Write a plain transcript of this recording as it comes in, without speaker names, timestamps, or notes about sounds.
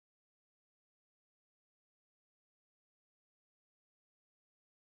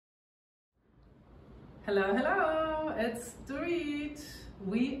Hello, hello, it's Dorit.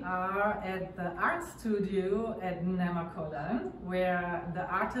 We are at the art studio at Nemacolin, where the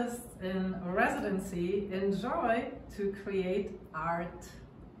artists in residency enjoy to create art.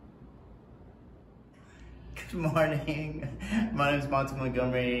 Good morning. My name is Monty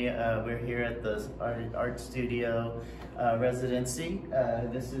Montgomery. We're here at the art studio residency.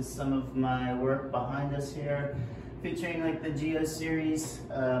 This is some of my work behind us here, featuring like the Geo series.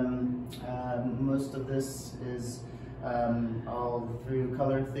 Most of this is all through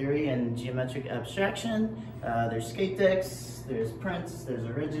color theory and geometric abstraction. There's skate decks, there's prints, there's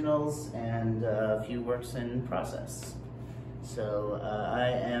originals, and a few works in process. So I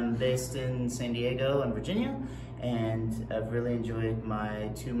am based in San Diego and Virginia, and I've really enjoyed my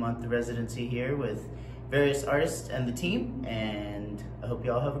 2-month residency here with various artists and the team, and I hope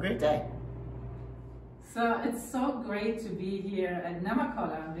you all have a great day. So it's so great to be here at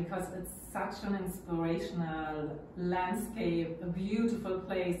Nemacolin because it's such an inspirational landscape, a beautiful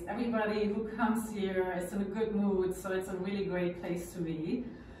place. Everybody who comes here is in a good mood, so it's a really great place to be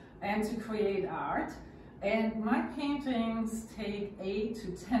and to create art. And my paintings take 8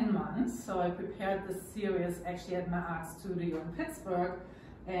 to 10 months, so I prepared this series actually at my art studio in Pittsburgh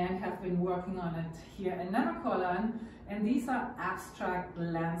and have been working on it here in Nemacolin. And these are abstract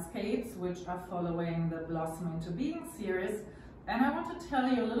landscapes which are following the Blossom into Being series. And I want to tell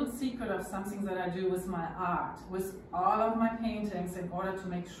you a little secret of something that I do with my art, with all of my paintings, in order to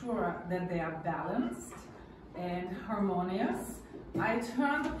make sure that they are balanced and harmonious. I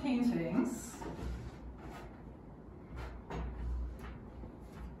turn the paintings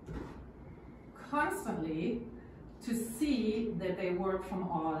constantly to see that they work from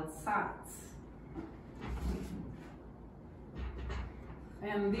all sides.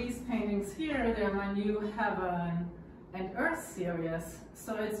 And these paintings here, they're my new Heaven and Earth series,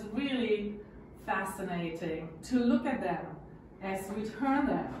 so it's really fascinating to look at them as we turn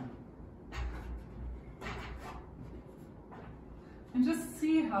them. And just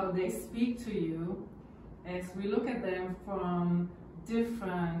see how they speak to you as we look at them from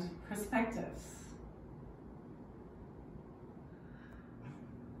different perspectives.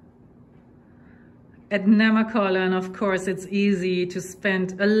 At Nemacolin, of course, it's easy to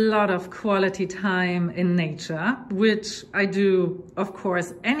spend a lot of quality time in nature, which I do, of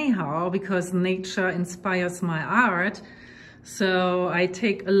course, anyhow, because nature inspires my art. So I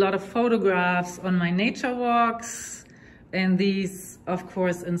take a lot of photographs on my nature walks, and these, of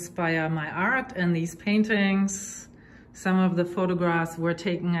course, inspire my art and these paintings. Some of the photographs were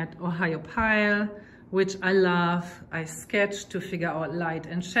taken at Ohio Pile, which I love. I sketch to figure out light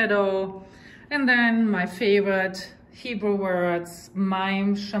and shadow. And then my favorite Hebrew words,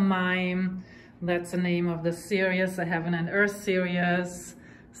 Mime, Shemaim, that's the name of the series, the Heaven and Earth series.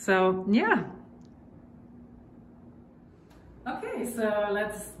 So yeah. Okay, so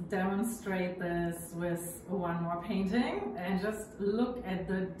let's demonstrate this with one more painting and just look at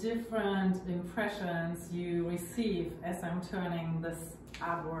the different impressions you receive as I'm turning this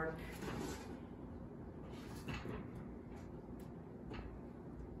artwork.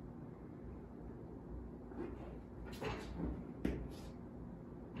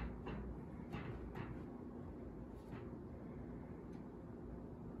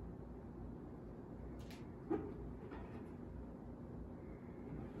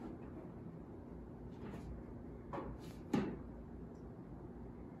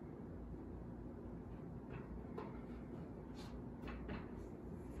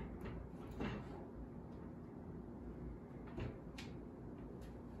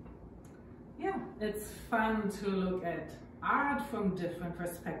 It's fun to look at art from different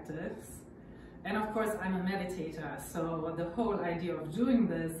perspectives. And of course, I'm a meditator, so the whole idea of doing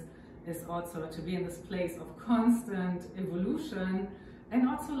this is also to be in this place of constant evolution and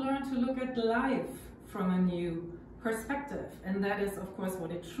also learn to look at life from a new perspective. And that is, of course,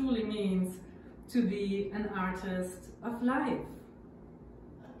 what it truly means to be an artist of life.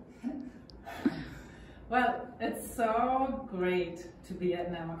 Well, it's so great to be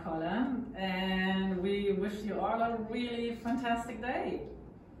at Nemacolin, and we wish you all a really fantastic day.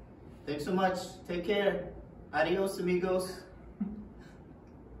 Thanks so much. Take care. Adios, amigos.